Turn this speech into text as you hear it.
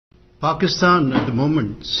Pakistan at the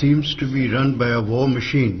moment seems to be run by a war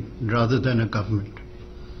machine rather than a government.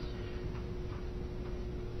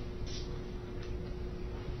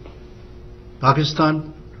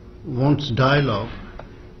 Pakistan wants dialogue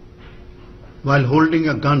while holding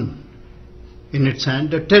a gun in its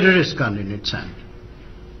hand, a terrorist gun in its hand.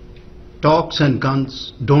 Talks and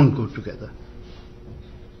guns don't go together.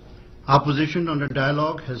 Our position on a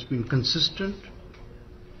dialogue has been consistent.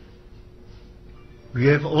 We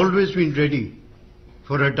have always been ready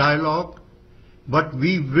for a dialogue, but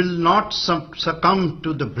we will not succumb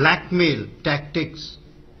to the blackmail tactics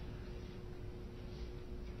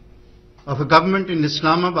of a government in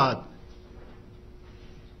Islamabad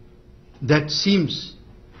that seems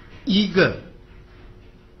eager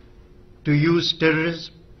to use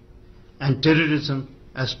terrorism and terrorism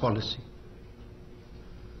as policy.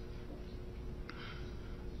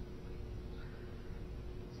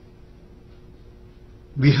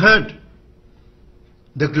 We heard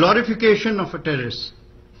the glorification of a terrorist.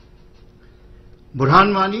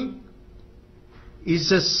 Burhan Wani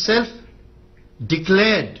is a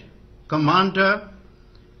self-declared commander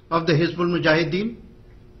of the Hizbul Mujahideen.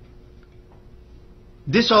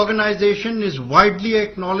 This organization is widely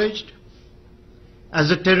acknowledged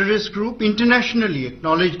as a terrorist group, internationally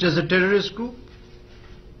acknowledged as a terrorist group.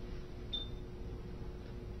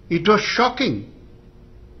 It was shocking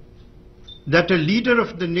that a leader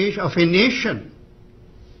of a nation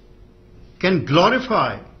can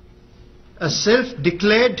glorify a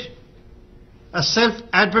self-declared, a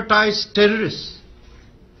self-advertised terrorist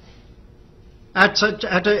at such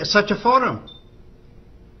a forum.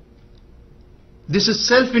 This is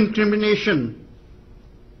self-incrimination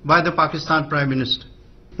by the Pakistan Prime Minister.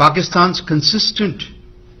 Pakistan's consistent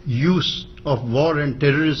use of war and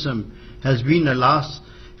terrorism has been, alas,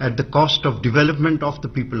 at the cost of development of the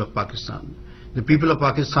people of Pakistan. The people of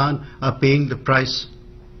Pakistan are paying the price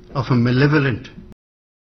of a malevolent